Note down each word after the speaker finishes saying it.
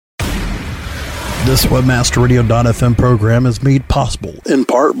This WebmasterRadio.fm program is made possible in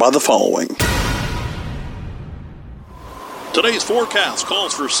part by the following. Today's forecast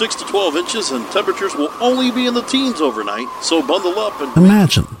calls for 6 to 12 inches and temperatures will only be in the teens overnight, so bundle up and...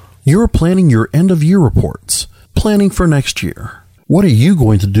 Imagine you're planning your end-of-year reports, planning for next year. What are you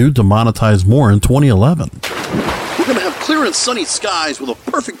going to do to monetize more in 2011? We're going to have clear and sunny skies with a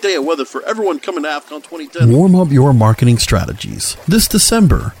perfect day of weather for everyone coming to AFCON 2010. Warm up your marketing strategies this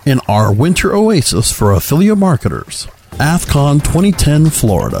December in our winter oasis for affiliate marketers. AFCON 2010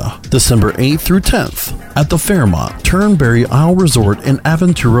 Florida, December 8th through 10th at the Fairmont Turnberry Isle Resort in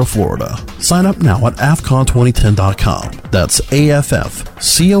Aventura, Florida. Sign up now at AFCON2010.com. That's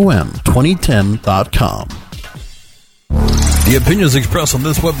AFFCOM2010.com. The opinions expressed on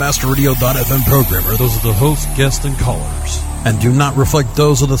this WebmasterRadio.fm program are those of the host, guests, and callers, and do not reflect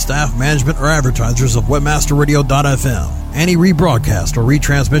those of the staff, management, or advertisers of WebmasterRadio.fm. Any rebroadcast or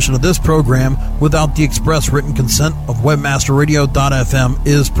retransmission of this program without the express written consent of WebmasterRadio.fm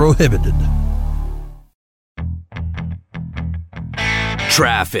is prohibited.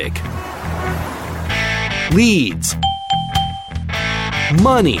 Traffic. Leads.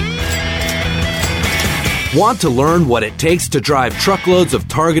 Money. Want to learn what it takes to drive truckloads of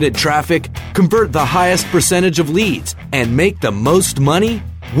targeted traffic, convert the highest percentage of leads, and make the most money?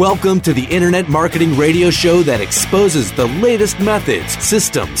 Welcome to the Internet Marketing Radio Show that exposes the latest methods,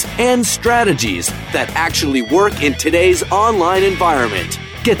 systems, and strategies that actually work in today's online environment.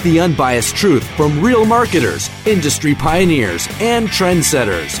 Get the unbiased truth from real marketers, industry pioneers, and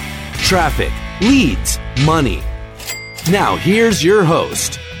trendsetters. Traffic, leads, money. Now here's your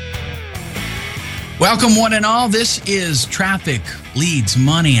host. Welcome, one and all. This is Traffic Leads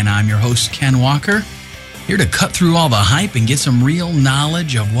Money, and I'm your host, Ken Walker, here to cut through all the hype and get some real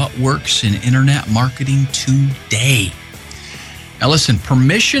knowledge of what works in internet marketing today. Now, listen,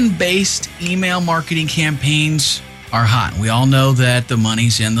 permission-based email marketing campaigns are hot. We all know that the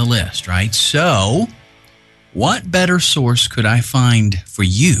money's in the list, right? So, what better source could I find for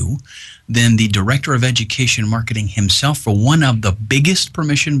you than the Director of Education Marketing himself for one of the biggest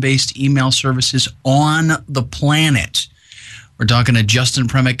permission-based email services on the planet? We're talking to Justin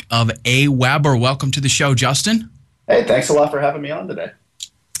Premick of Aweber. Welcome to the show, Justin. Hey, thanks a lot for having me on today.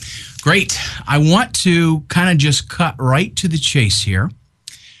 Great. I want to kind of just cut right to the chase here.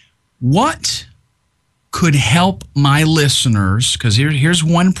 What could help my listeners, because here's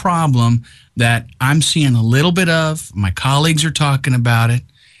one problem that I'm seeing a little bit of, my colleagues are talking about it.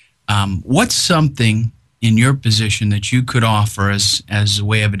 What's something in your position that you could offer as a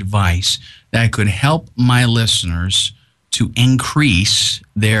way of advice that could help my listeners to increase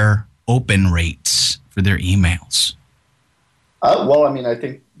their open rates for their emails? Well, I mean, I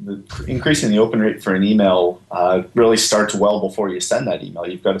think increasing the open rate for an email really starts well before you send that email.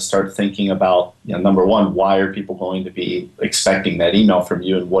 You've got to start thinking about, number one, why are people going to be expecting that email from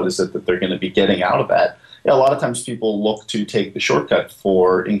you, and what is it that they're going to be getting out of that? A lot of times people look to take the shortcut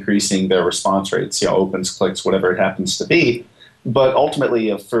for increasing their response rates, opens, clicks, whatever it happens to be. But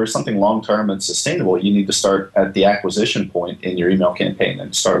ultimately, for something long-term and sustainable, you need to start at the acquisition point in your email campaign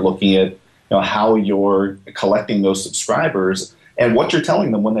and start looking at how you're collecting those subscribers and what you're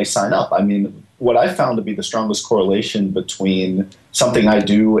telling them when they sign up. I mean, what I found to be the strongest correlation between something I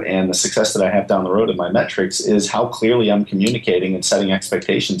do and the success that I have down the road in my metrics is how clearly I'm communicating and setting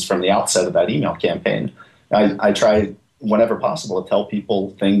expectations from the outset of that email campaign. I try whenever possible to tell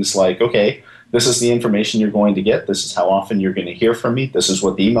people things like, okay, this is the information you're going to get. This is how often you're going to hear from me. This is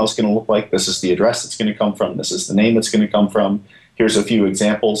what the email is going to look like. This is the address it's going to come from. This is the name it's going to come from. Here's a few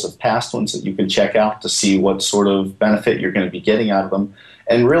examples of past ones that you can check out to see what sort of benefit you're going to be getting out of them,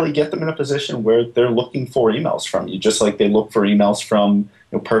 and really get them in a position where they're looking for emails from you, just like they look for emails from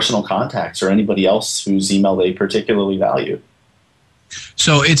personal contacts or anybody else whose email they particularly value.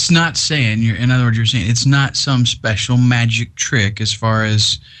 So it's not saying, in other words, you're saying it's not some special magic trick as far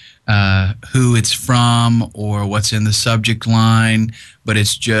as who it's from or what's in the subject line, but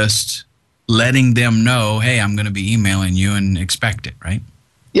it's just letting them know, hey, I'm going to be emailing you and expect it, right?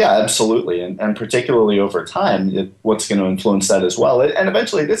 Yeah, absolutely. And particularly over time, what's going to influence that as well. And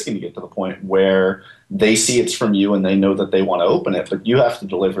eventually it is going to get to the point where they see it's from you and they know that they want to open it, but you have to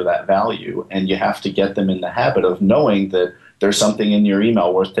deliver that value and you have to get them in the habit of knowing that there's something in your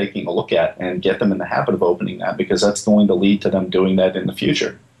email worth taking a look at and get them in the habit of opening that, because that's going to lead to them doing that in the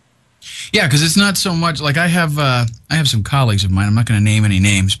future. Yeah, because it's not so much like I have some colleagues of mine. I'm not going to name any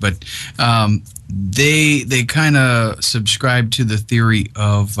names, but they kind of subscribe to the theory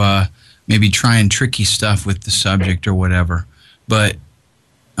of maybe trying tricky stuff with the subject or whatever. But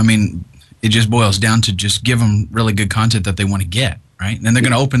I mean, it just boils down to just give them really good content that they want to get, right? And then they're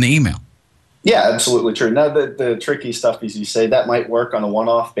going to open the email. Yeah, absolutely true. Now, the tricky stuff is you say that might work on a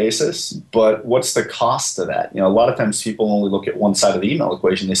one-off basis, but what's the cost of that? A lot of times people only look at one side of the email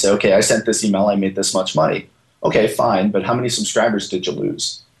equation. They say, okay, I sent this email, I made this much money. Okay, fine, but how many subscribers did you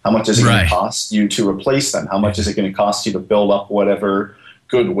lose? How much is it going to cost you to replace them? How much is it going to cost you to build up whatever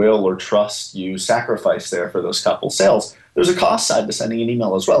goodwill or trust you sacrifice there for those couple sales? There's a cost side to sending an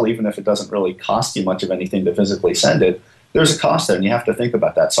email as well, even if it doesn't really cost you much of anything to physically send it. There's a cost there, and you have to think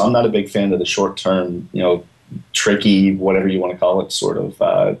about that. So I'm not a big fan of the short-term, tricky, whatever you want to call it, sort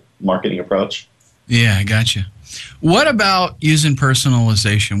of marketing approach. Yeah, I gotcha. What about using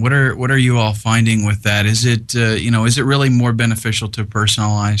personalization? What are you all finding with that? Is it is it really more beneficial to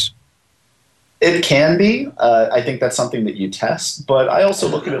personalize? It can be. I think that's something that you test, but I also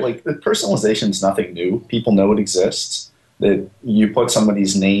look at it like the personalization is nothing new. People know it exists. That you put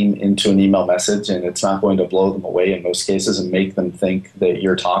somebody's name into an email message and it's not going to blow them away in most cases and make them think that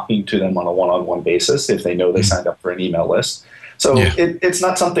you're talking to them on a one-on-one basis if they know they signed up for an email list. So it's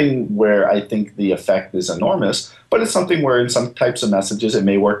not something where I think the effect is enormous, but it's something where in some types of messages it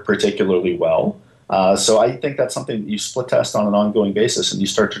may work particularly well. So I think that's something that you split test on an ongoing basis and you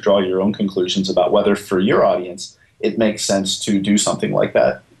start to draw your own conclusions about whether for your audience it makes sense to do something like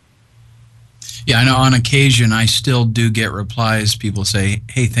that. Yeah, I know on occasion I still do get replies. People say,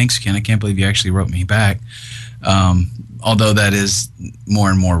 hey, thanks, Ken. I can't believe you actually wrote me back. Although that is more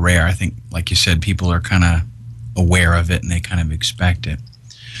and more rare. I think, like you said, people are kind of aware of it and they kind of expect it.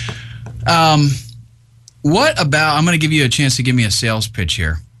 What about, I'm going to give you a chance to give me a sales pitch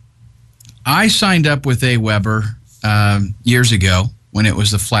here. I signed up with Aweber years ago when it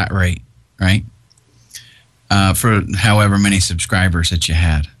was the flat rate, right? For however many subscribers that you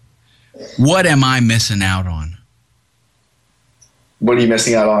had. What am I missing out on? What are you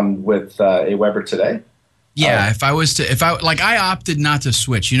missing out on with Aweber today? Yeah, I opted not to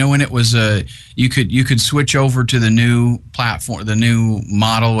switch. When it was you could switch over to the new platform, the new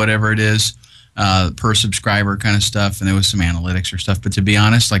model, whatever it is, per subscriber kind of stuff, and there was some analytics or stuff. But to be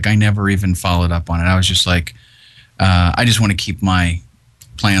honest, I never even followed up on it. I was just like, I just want to keep my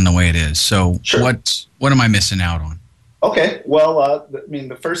plan the way it is. So sure. What am I missing out on? Okay, well,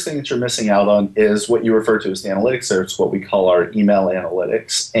 the first thing that you're missing out on is what you refer to as the analytics. It's what we call our email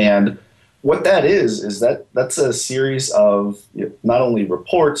analytics. And what that is that's a series of not only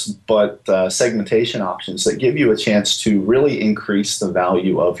reports, but segmentation options that give you a chance to really increase the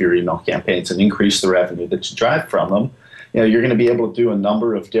value of your email campaigns and increase the revenue that you drive from them. You're going to be able to do a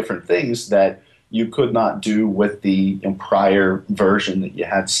number of different things that you could not do with the prior version that you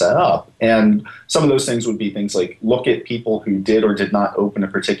had set up. And some of those things would be things like look at people who did or did not open a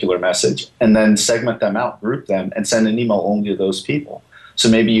particular message and then segment them out, group them, and send an email only to those people. So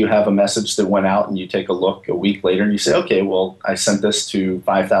maybe you have a message that went out and you take a look a week later and you say, okay, well, I sent this to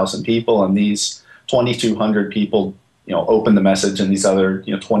 5,000 people and these 2,200 people opened the message and these other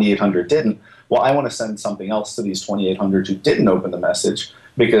 2,800 didn't. Well, I want to send something else to these 2,800 who didn't open the message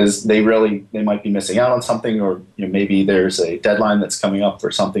because they might be missing out on something, or maybe there's a deadline that's coming up for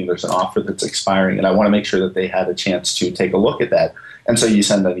something, there's an offer that's expiring, and I want to make sure that they had a chance to take a look at that. And so you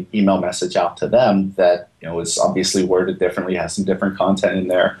send an email message out to them that is obviously worded differently, has some different content in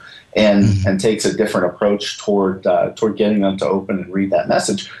there, and takes a different approach toward getting them to open and read that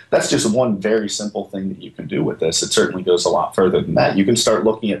message. That's just one very simple thing that you can do with this. It certainly goes a lot further than that. You can start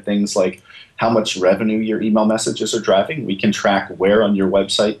looking at things like how much revenue your email messages are driving. We can track where on your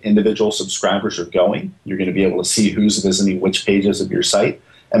website individual subscribers are going. You're going to be able to see who's visiting which pages of your site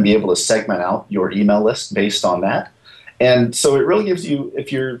and be able to segment out your email list based on that. And so it really gives you,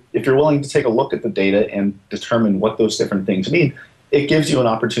 if you're willing to take a look at the data and determine what those different things mean, it gives you an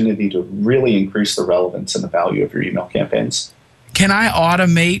opportunity to really increase the relevance and the value of your email campaigns. Can I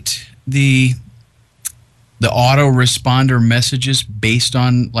automate the autoresponder messages based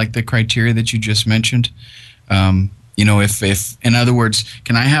on the criteria that you just mentioned? If in other words,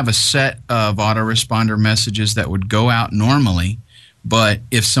 can I have a set of autoresponder messages that would go out normally, but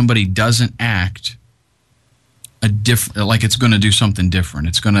if somebody doesn't act, it's going to do something different.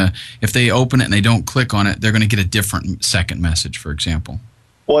 It's going to, if they open it and they don't click on it, they're going to get a different second message, for example.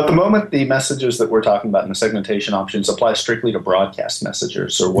 Well, at the moment, the messages that we're talking about in the segmentation options apply strictly to broadcast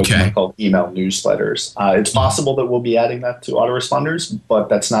messages, or what you might call email newsletters. It's possible that we'll be adding that to autoresponders, but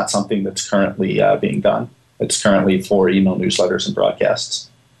that's not something that's currently being done. It's currently for email newsletters and broadcasts.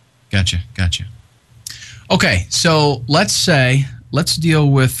 Gotcha. Okay, so let's deal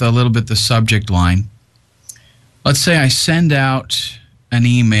with a little bit the subject line. Let's say I send out an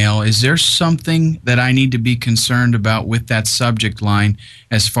email. Is there something that I need to be concerned about with that subject line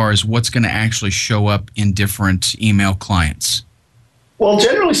as far as what's going to actually show up in different email clients? Well,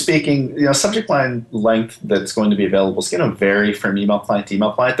 generally speaking, subject line length that's going to be available is going to vary from email client to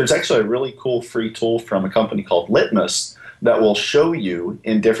email client. There's actually a really cool free tool from a company called Litmus that will show you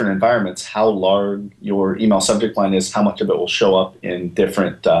in different environments how large your email subject line is, how much of it will show up in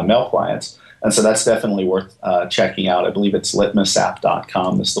different mail clients. And so that's definitely worth checking out. I believe it's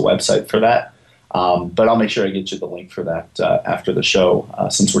litmusapp.com is the website for that. But I'll make sure I get you the link for that after the show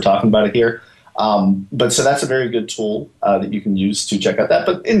since we're talking about it here. But so that's a very good tool that you can use to check out that.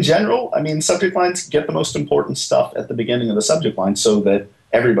 But in general, subject lines get the most important stuff at the beginning of the subject line so that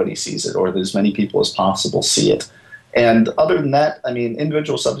everybody sees it or that as many people as possible see it. And other than that,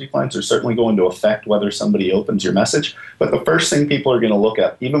 individual subject lines are certainly going to affect whether somebody opens your message. But the first thing people are going to look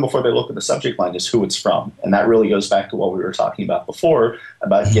at, even before they look at the subject line, is who it's from. And that really goes back to what we were talking about before,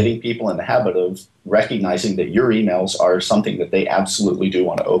 about getting people in the habit of recognizing that your emails are something that they absolutely do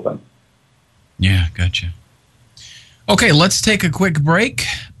want to open. Yeah, gotcha. Okay, let's take a quick break.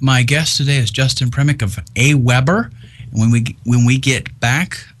 My guest today is Justin Primick of Aweber. When we get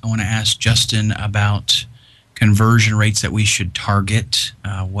back, I want to ask Justin about conversion rates that we should target.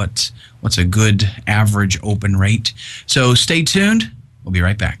 What's a good average open rate? So stay tuned. We'll be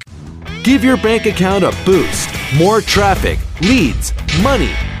right back. Give your bank account a boost. More traffic, leads,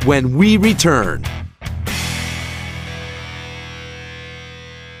 money when we return.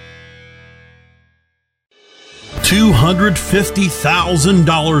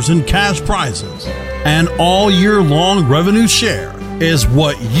 $250,000 in cash prizes and all year long revenue share is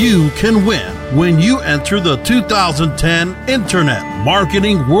what you can win when you enter the 2010 Internet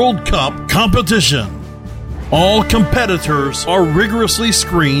Marketing World Cup competition. All competitors are rigorously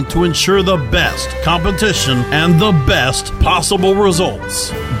screened to ensure the best competition and the best possible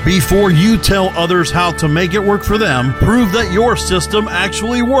results. Before you tell others how to make it work for them, prove that your system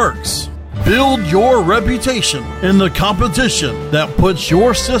actually works. Build your reputation in the competition that puts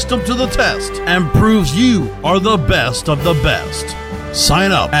your system to the test and proves you are the best of the best.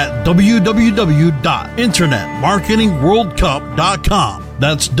 Sign up at www.internetmarketingworldcup.com.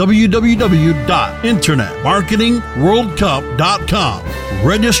 That's www.internetmarketingworldcup.com.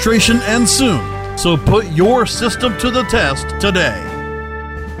 Registration ends soon, so put your system to the test today.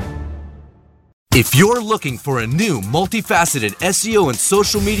 If you're looking for a new multifaceted SEO and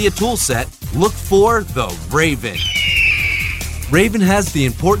social media toolset, look for the Raven. Raven has the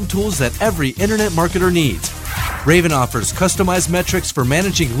important tools that every internet marketer needs. Raven offers customized metrics for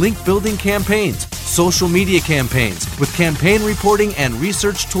managing link building campaigns, social media campaigns, with campaign reporting and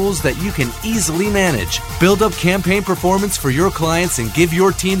research tools that you can easily manage. Build up campaign performance for your clients and give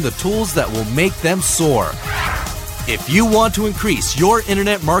your team the tools that will make them soar. If you want to increase your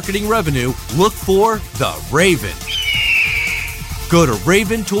internet marketing revenue, look for the Raven. Go to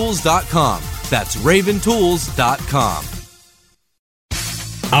raventools.com. That's raventools.com.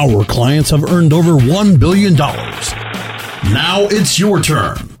 Our clients have earned over $1 billion. Now it's your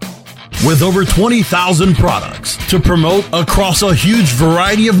turn. With over 20,000 products to promote across a huge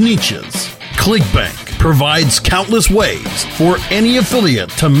variety of niches, ClickBank provides countless ways for any affiliate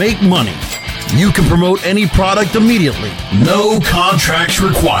to make money. You can promote any product immediately. No contracts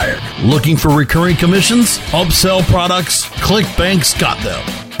required. Looking for recurring commissions? Upsell products? ClickBank's got them.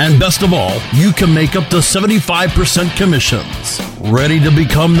 And best of all, you can make up to 75% commissions. Ready to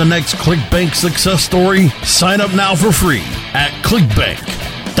become the next ClickBank success story? Sign up now for free at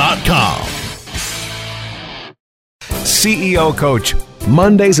clickbank.com. CEO Coach,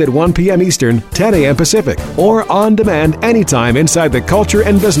 Mondays at 1 p.m. Eastern, 10 a.m. Pacific, or on demand anytime inside the Culture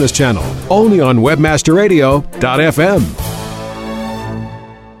and Business Channel, only on webmasterradio.fm.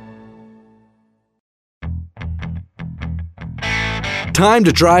 Time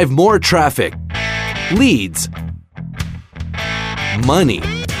to drive more traffic, leads, money.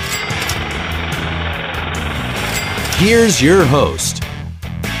 Here's your host.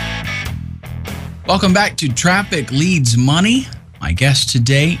 Welcome back to Traffic Leads Money. My guest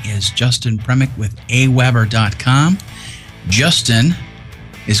today is Justin Primick with aweber.com. Justin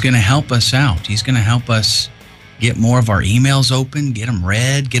is going to help us out. He's going to help us get more of our emails open, get them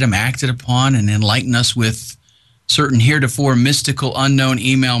read, get them acted upon, and enlighten us with certain heretofore mystical, unknown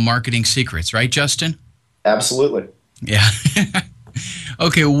email marketing secrets. Right, Justin? Absolutely. Yeah.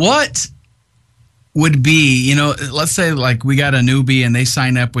 Okay, what would be, let's say like we got a newbie and they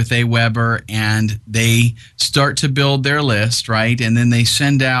sign up with Aweber and they start to build their list, right? And then they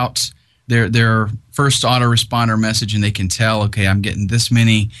send out their first autoresponder message and they can tell, okay, I'm getting this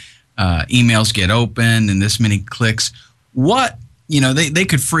many emails get open and this many clicks. What, they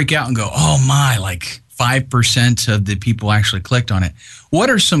could freak out and go, oh my, like 5% of the people actually clicked on it. What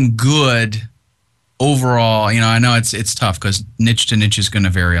are some good overall, I know it's tough because niche to niche is going to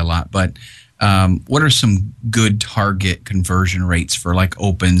vary a lot, but what are some good target conversion rates for like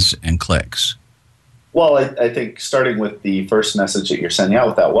opens and clicks? Well, I think starting with the first message that you're sending out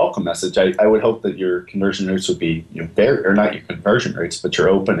with that welcome message, I would hope that your conversion rates would be, or not your conversion rates, but your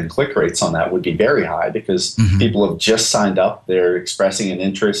open and click rates on that would be very high because people have just signed up. They're expressing an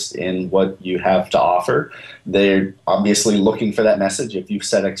interest in what you have to offer. They're obviously looking for that message. If you've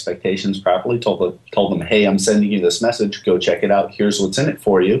set expectations properly, told them, hey, I'm sending you this message. Go check it out. Here's what's in it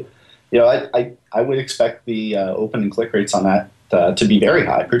for you. I would expect the open and click rates on that to be very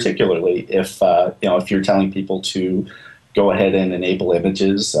high, particularly if you're telling people to go ahead and enable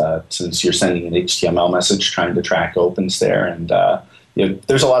images, since you're sending an HTML message, trying to track opens there, and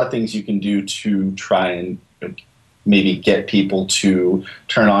there's a lot of things you can do to try and maybe get people to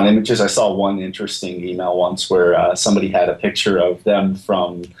turn on images. I saw one interesting email once where somebody had a picture of them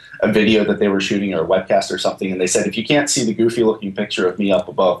from a video that they were shooting or a webcast or something, and they said, if you can't see the goofy looking picture of me up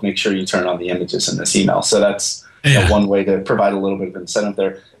above, make sure you turn on the images in this email. So that's one way to provide a little bit of incentive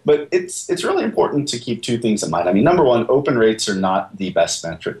there. But it's really important to keep two things in mind. I mean, number one, open rates are not the best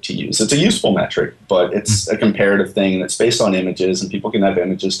metric to use. It's a useful metric, but it's a comparative thing, and it's based on images, and people can have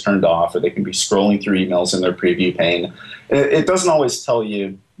images turned off, or they can be scrolling through emails in their preview pane. It doesn't always tell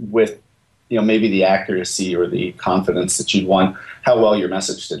you with maybe the accuracy or the confidence that you'd want how well your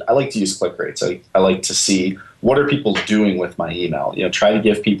message did. I like to use click rates. I like to see what are people doing with my email. Try to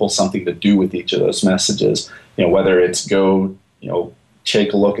give people something to do with each of those messages. Whether it's go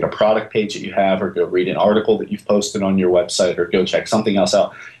take a look at a product page that you have, or go read an article that you've posted on your website, or go check something else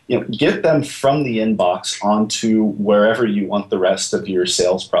out. Get them from the inbox onto wherever you want the rest of your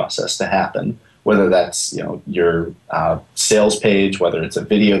sales process to happen. Whether that's your sales page, whether it's a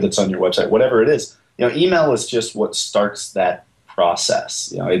video that's on your website, whatever it is. Email is just what starts that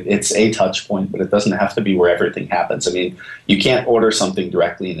process. It's a touch point, but it doesn't have to be where everything happens. I mean, you can't order something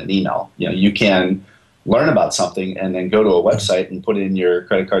directly in an email. You can learn about something and then go to a website and put in your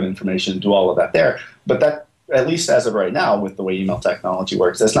credit card information, do all of that there. But that, at least as of right now, with the way email technology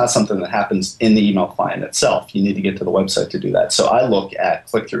works, that's not something that happens in the email client itself. You need to get to the website to do that. So I look at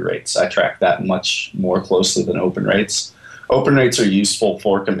click-through rates. I track that much more closely than open rates. Open rates are useful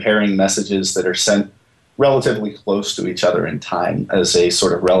for comparing messages that are sent relatively close to each other in time as a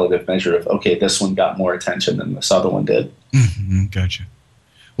sort of relative measure of, okay, this one got more attention than this other one did. Mm-hmm, gotcha.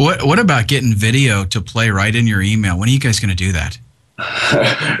 What about getting video to play right in your email? When are you guys going to do that?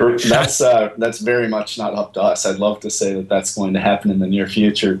 That's very much not up to us. I'd love to say that that's going to happen in the near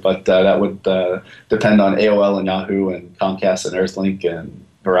future, but that would depend on AOL and Yahoo and Comcast and Earthlink and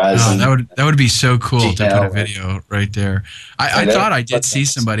Verizon. Oh, that would be so cool to put a video right there. I thought I did see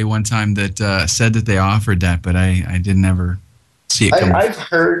somebody one time that said that they offered that, but I didn't ever see it come. I've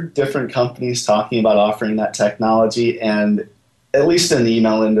heard different companies talking about offering that technology, and at least in the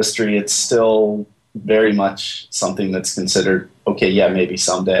email industry, it's still very much something that's considered, okay, yeah, maybe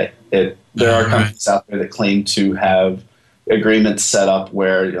someday. There are companies out there that claim to have agreements set up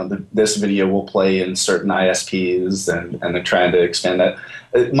where this video will play in certain ISPs, and they're trying to expand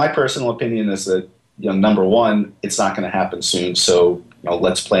that. My personal opinion is that, number one, it's not going to happen soon, so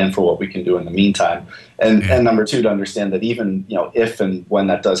let's plan for what we can do in the meantime. And number two, to understand that even if and when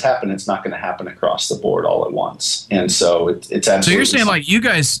that does happen, it's not going to happen across the board all at once. And so it's absolutely. So you're saying like you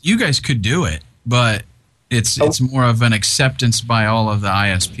guys could do it, but it's more of an acceptance by all of the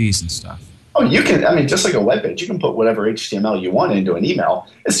ISPs and stuff. Oh, you can. I mean, just like a web page, you can put whatever HTML you want into an email.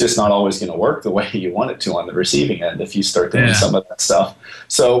 It's just not always going to work the way you want it to on the receiving end if you start doing some of that stuff.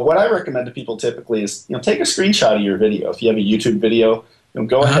 So what I recommend to people typically is, take a screenshot of your video. If you have a YouTube video,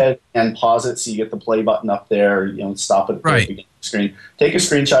 go ahead and pause it so you get the play button up there. Stop it at the beginning of the screen. Take a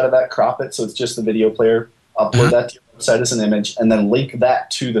screenshot of that, crop it so it's just the video player. Upload that to your website as an image, and then link that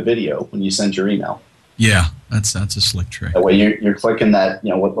to the video when you send your email. Yeah, that's a slick trick. That way you're clicking that,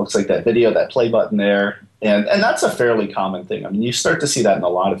 what looks like that video, that play button there. And that's a fairly common thing. I mean, you start to see that in a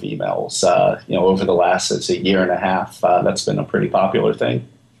lot of emails, over the last, let's say, year and a half. That's been a pretty popular thing.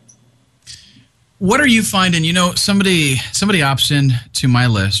 What are you finding? Somebody opts in to my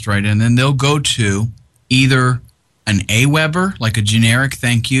list, right? And then they'll go to either an Aweber, like a generic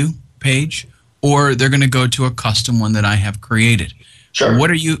thank you page, or they're going to go to a custom one that I have created. Sure.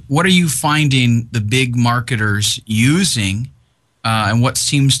 What are you finding the big marketers using, and what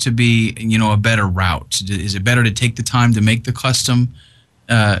seems to be a better route? Is it better to take the time to make the custom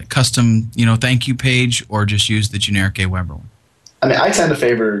thank you page, or just use the generic Aweber one? I mean, I tend to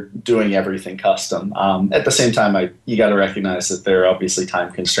favor doing everything custom. At the same time, you got to recognize that there are obviously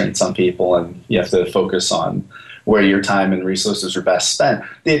time constraints on people, and you have to focus on where your time and resources are best spent.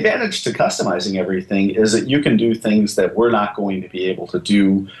 The advantage to customizing everything is that you can do things that we're not going to be able to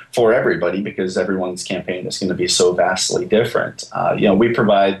do for everybody because everyone's campaign is going to be so vastly different. We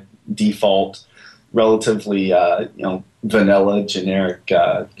provide default, relatively vanilla, generic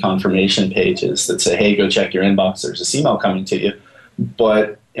confirmation pages that say, hey, go check your inbox, there's this email coming to you.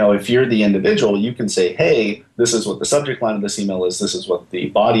 But if you're the individual, you can say, hey, this is what the subject line of this email is, this is what the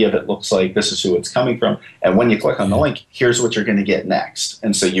body of it looks like, this is who it's coming from, and when you click on the link, here's what you're going to get next.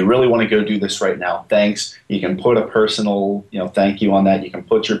 And so you really want to go do this right now. Thanks. You can put a personal thank you on that. You can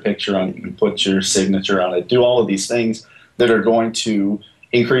put your picture on it. You can put your signature on it. Do all of these things that are going to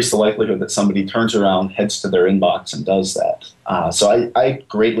increase the likelihood that somebody turns around, heads to their inbox, and does that. So I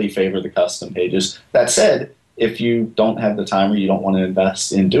greatly favor the custom pages. That said, if you don't have the time or you don't want to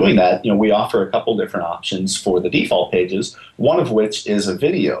invest in doing that, we offer a couple different options for the default pages, one of which is a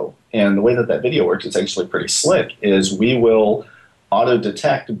video. And the way that video works is actually pretty slick, is we will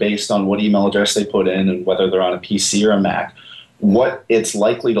auto-detect based on what email address they put in and whether they're on a PC or a Mac, what it's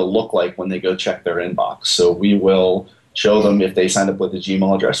likely to look like when they go check their inbox. So we will show them, if they signed up with a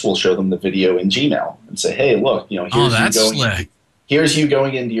Gmail address, we'll show them the video in Gmail and say, hey, look, here's you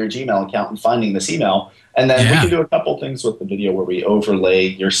going into your Gmail account and finding this email. And then we can do a couple things with the video where we overlay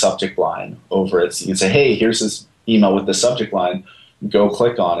your subject line over it. So you can say, hey, here's this email with the subject line. Go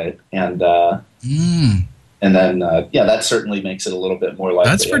click on it. And then that certainly makes it a little bit more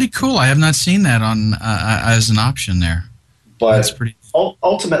likely. That's pretty cool. I have not seen that on as an option there. But that's pretty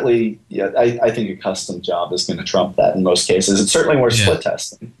ultimately, I think a custom job is going to trump that in most cases. It's certainly more split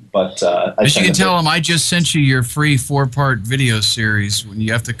testing. But you can tell them I just sent you your free 4-part video series when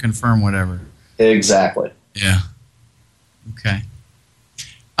you have to confirm whatever. Exactly. Yeah. Okay.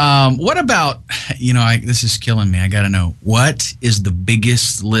 What about, this is killing me. I got to know, what is the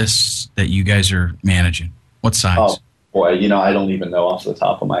biggest list that you guys are managing? What size? Oh, boy, I don't even know off the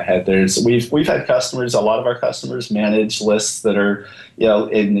top of my head. We've had customers, a lot of our customers manage lists that are,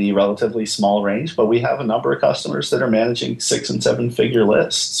 in the relatively small range, but we have a number of customers that are managing 6- and 7-figure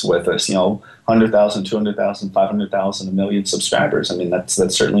lists with us, 100,000, 200,000, 500,000, 1 million subscribers. I mean, that's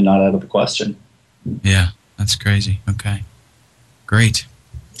certainly not out of the question. Yeah, that's crazy. Okay, great.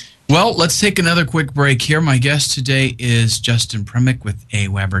 Well, let's take another quick break here. My guest today is Justin Primick with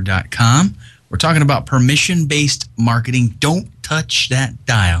aweber.com. We're talking about permission-based marketing. Don't touch that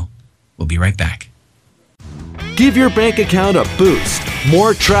dial. We'll be right back. Give your bank account a boost.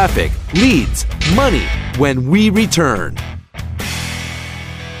 More traffic, leads, money when we return.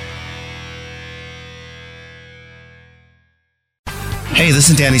 Hey, this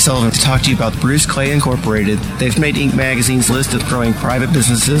is Danny Sullivan to talk to you about Bruce Clay Incorporated. They've made Inc. Magazine's list of growing private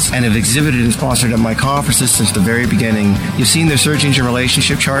businesses and have exhibited and sponsored at my conferences since the very beginning. You've seen their search engine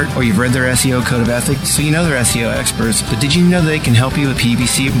relationship chart, or you've read their SEO code of ethics, so you know they're SEO experts. But did you know they can help you with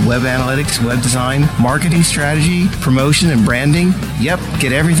PPC, web analytics, web design, marketing strategy, promotion, and branding? Yep,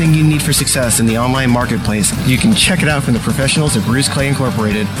 get everything you need for success in the online marketplace. You can check it out from the professionals at Bruce Clay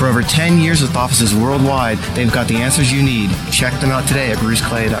Incorporated. For over 10 years with offices worldwide, they've got the answers you need. Check them out today at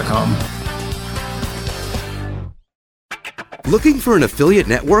bruceclay.com. Looking for an affiliate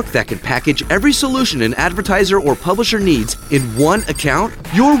network that can package every solution an advertiser or publisher needs in one account?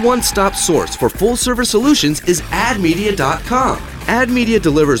 Your one-stop source for full-service solutions is AdMedia.com. AdMedia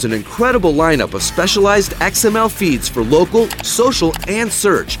delivers an incredible lineup of specialized XML feeds for local, social, and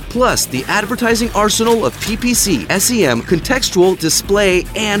search, plus the advertising arsenal of PPC, SEM, contextual, display,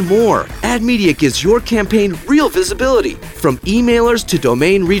 and more. AdMedia gives your campaign real visibility, from emailers to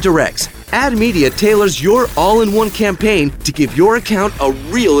domain redirects. AdMedia tailors your all-in-one campaign to give your account a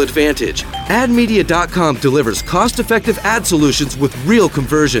real advantage. AdMedia.com delivers cost-effective ad solutions with real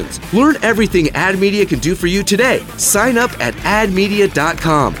conversions. Learn everything AdMedia can do for you today. Sign up at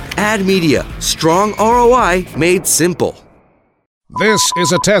AdMedia.com. AdMedia, strong ROI made simple. This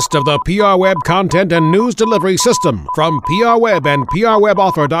is a test of the PR Web content and news delivery system from PR Web and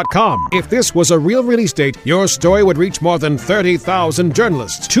PRWebOffer.com. If this was a real release date, your story would reach more than 30,000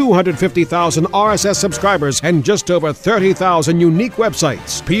 journalists, 250,000 RSS subscribers, and just over 30,000 unique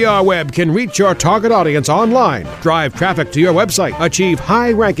websites. PR Web can reach your target audience online, drive traffic to your website, achieve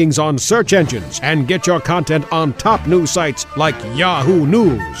high rankings on search engines, and get your content on top news sites like Yahoo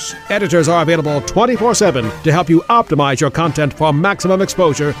News. Editors are available 24/7 to help you optimize your content for maximum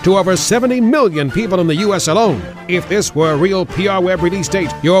exposure to over 70 million people in the U.S. alone. If this were a real PR Web release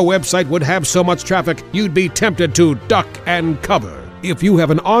date, your website would have so much traffic you'd be tempted to duck and cover. If you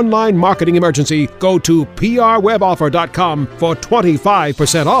have an online marketing emergency, go to PRWebOffer.com for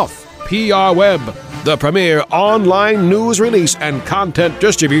 25% off. PR Web, the premier online news release and content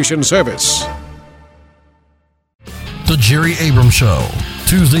distribution service. The Jerry Abrams Show,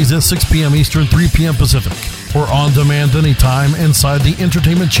 Tuesdays at 6 p.m. Eastern, 3 p.m. Pacific, or on demand anytime inside the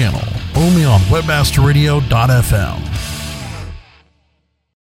Entertainment Channel, only on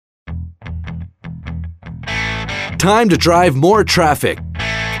webmasterradio.fm. Time to drive more traffic,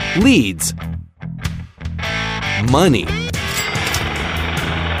 leads, money.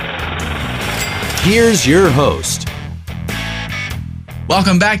 Here's your host.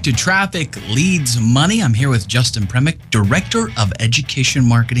 Welcome back to Traffic Leads Money. I'm here with Justin Premick, Director of Education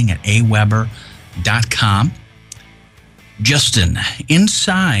Marketing at aweber.com. Justin,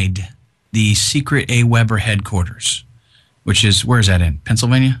 inside the secret AWeber headquarters, which is, where is that in?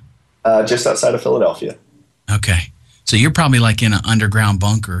 Pennsylvania? Just outside of Philadelphia. Okay. So you're probably like in an underground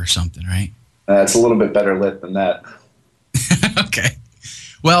bunker or something, right? It's a little bit better lit than that. Okay.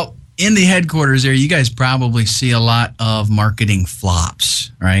 Well, in the headquarters there, you guys probably see a lot of marketing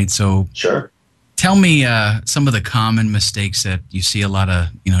flops, right? So sure. Tell me some of the common mistakes that you see a lot of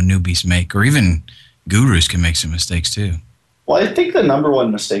newbies make, or even gurus can make some mistakes too. Well, I think the number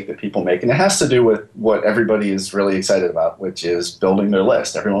one mistake that people make, and it has to do with what everybody is really excited about, which is building their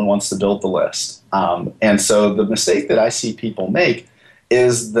list. Everyone wants to build the list. And so the mistake that I see people make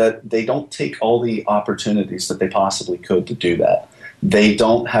is that they don't take all the opportunities that they possibly could to do that. They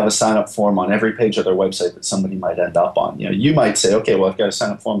don't have a sign-up form on every page of their website that somebody might end up on. You might say, okay, well, I've got a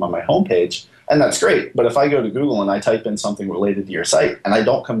sign-up form on my homepage, and that's great. But if I go to Google and I type in something related to your site and I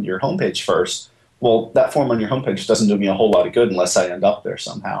don't come to your homepage first, well, that form on your homepage doesn't do me a whole lot of good unless I end up there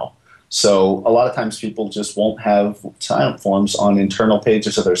somehow. So a lot of times people just won't have sign-up forms on internal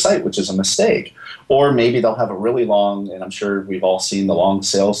pages of their site, which is a mistake. Or maybe they'll have a really long, and I'm sure we've all seen the long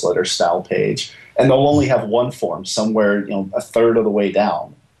sales letter style page, and they'll only have one form somewhere, a third of the way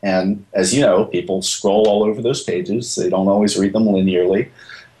down. And as you know, people scroll all over those pages. They don't always read them linearly.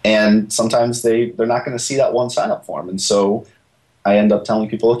 And sometimes they're not going to see that one sign-up form. And so I end up telling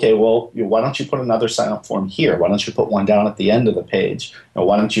people, okay, well, why don't you put another sign-up form here? Why don't you put one down at the end of the page?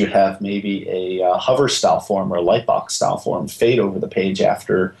 Why don't you have maybe a hover-style form or a lightbox-style form fade over the page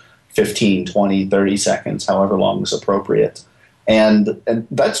after 15, 20, 30 seconds, however long is appropriate? And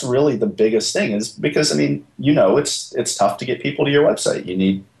that's really the biggest thing, is because it's tough to get people to your website. You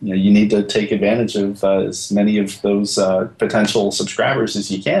need to take advantage of as many of those potential subscribers as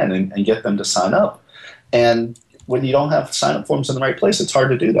you can and get them to sign up. And when you don't have sign up forms in the right place, it's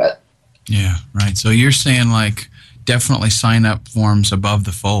hard to do that. Yeah, right. So you're saying definitely sign up forms above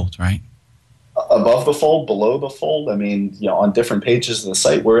the fold, right? Above the fold, below the fold, on different pages of the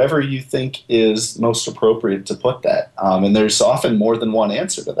site, wherever you think is most appropriate to put that. And there's often more than one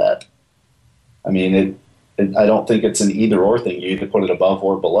answer to that. I don't think it's an either or thing. You either put it above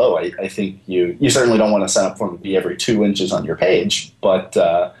or below. I think you certainly don't want to sign up form to be every 2 inches on your page. But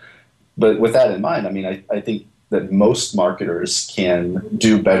with that in mind, I think that most marketers can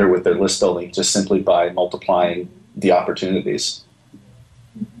do better with their list building just simply by multiplying the opportunities.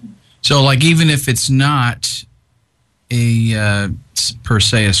 So, even if it's not per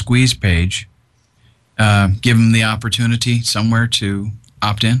se a squeeze page, give them the opportunity somewhere to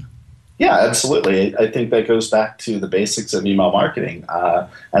opt in? Yeah, absolutely. I think that goes back to the basics of email marketing.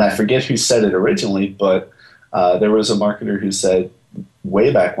 And I forget who said it originally, but there was a marketer who said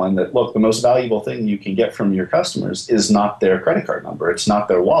way back when that, look, the most valuable thing you can get from your customers is not their credit card number. It's not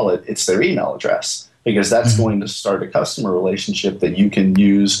their wallet. It's their email address, because that's going to start a customer relationship that you can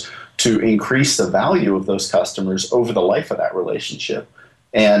use to increase the value of those customers over the life of that relationship.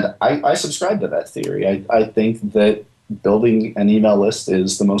 And I subscribe to that theory. I think that building an email list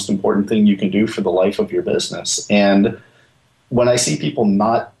is the most important thing you can do for the life of your business. And when I see people and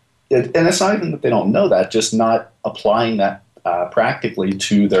it's not even that they don't know that, just not applying that practically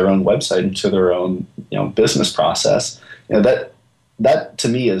to their own website and to their own business process, that to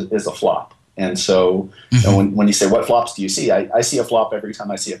me is a flop. And so when you say, what flops do you see? I see a flop every time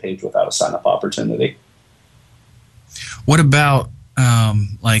I see a page without a sign-up opportunity. What about,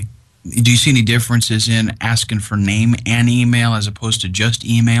 do you see any differences in asking for name and email as opposed to just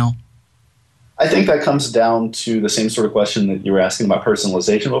email? I think that comes down to the same sort of question that you were asking about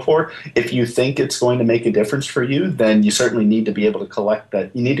personalization before. If you think it's going to make a difference for you, then you certainly need to be able to collect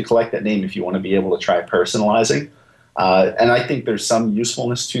that. You need to collect that name if you want to be able to try personalizing. And I think there's some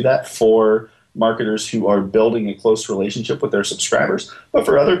usefulness to that for marketers who are building a close relationship with their subscribers. But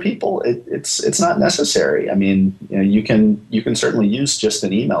for other people, it's not necessary. You can certainly use just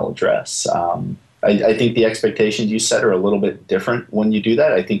an email address. I think the expectations you set are a little bit different when you do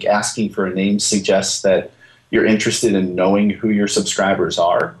that. I think asking for a name suggests that you're interested in knowing who your subscribers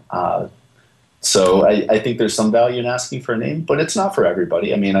are. So I think there's some value in asking for a name, but it's not for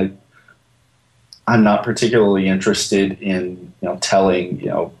everybody. I'm not particularly interested in telling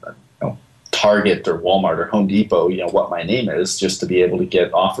Target or Walmart or Home Depot what my name is, just to be able to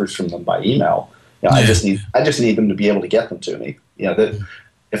get offers from them by email. I just need them to be able to get them to me.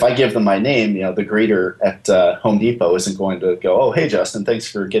 If I give them my name, the greeter at Home Depot isn't going to go, "Oh, hey, Justin, thanks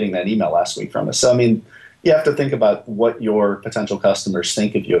for getting that email last week from us." So, I mean, you have to think about what your potential customers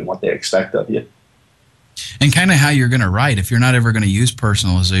think of you and what they expect of you. And kind of how you're going to write. If you're not ever going to use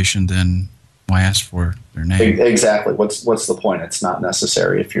personalization, then why ask for their name? Exactly. What's the point? It's not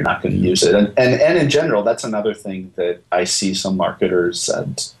necessary if you're not going to use it. And in general, that's another thing that I see some marketers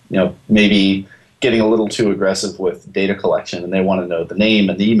maybe getting a little too aggressive with data collection, and they want to know the name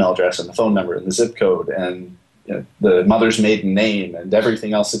and the email address and the phone number and the zip code and the mother's maiden name and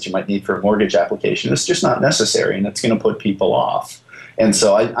everything else that you might need for a mortgage application. It's just not necessary, and it's going to put people off. And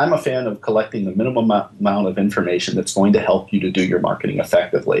so I'm a fan of collecting the minimum amount of information that's going to help you to do your marketing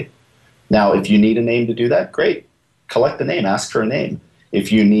effectively. Now, if you need a name to do that, great. Collect the name. Ask for a name.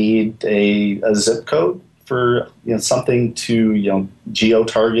 If you need a zip code for something to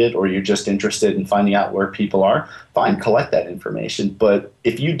geo-target, or you're just interested in finding out where people are, fine, collect that information. But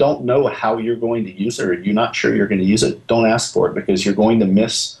if you don't know how you're going to use it, or you're not sure you're going to use it, don't ask for it, because you're going to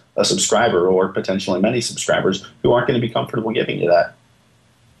miss a subscriber, or potentially many subscribers, who aren't going to be comfortable giving you that.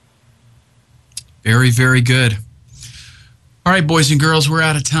 Very, very good. All right, boys and girls, we're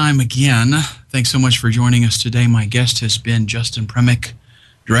out of time again. Thanks so much for joining us today. My guest has been Justin Premick,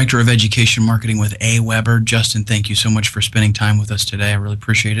 Director of Education Marketing with AWeber. Justin, thank you so much for spending time with us today. I really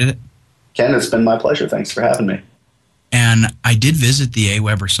appreciated it. Ken, it's been my pleasure. Thanks for having me. And I did visit the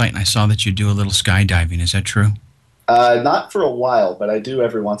AWeber site, and I saw that you do a little skydiving. Is that true? Not for a while, but I do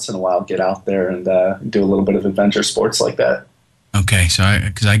every once in a while get out there and do a little bit of adventure sports like that. Okay, so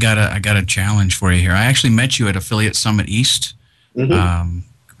because I got a challenge for you here. I actually met you at Affiliate Summit East a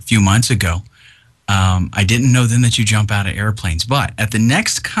few months ago. I didn't know then that you jump out of airplanes. But at the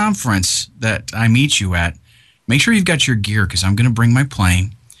next conference that I meet you at, make sure you've got your gear, because I'm going to bring my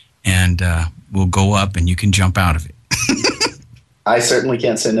plane, and we'll go up and you can jump out of it. I certainly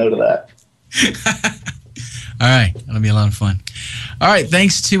can't say no to that. All right, that'll be a lot of fun. All right,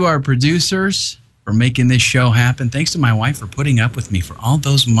 thanks to our producers for making this show happen. Thanks to my wife for putting up with me for all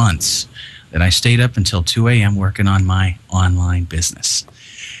those months that I stayed up until 2 a.m. working on my online business.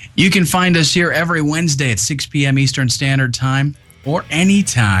 You can find us here every Wednesday at 6 p.m. Eastern Standard Time, or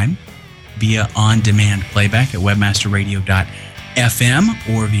anytime via on-demand playback at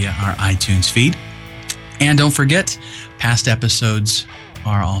webmasterradio.fm or via our iTunes feed. And don't forget, past episodes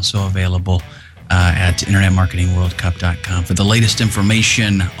are also available at internetmarketingworldcup.com for the latest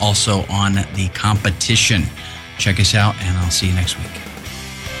information, also on the competition. Check us out, and I'll see you next week.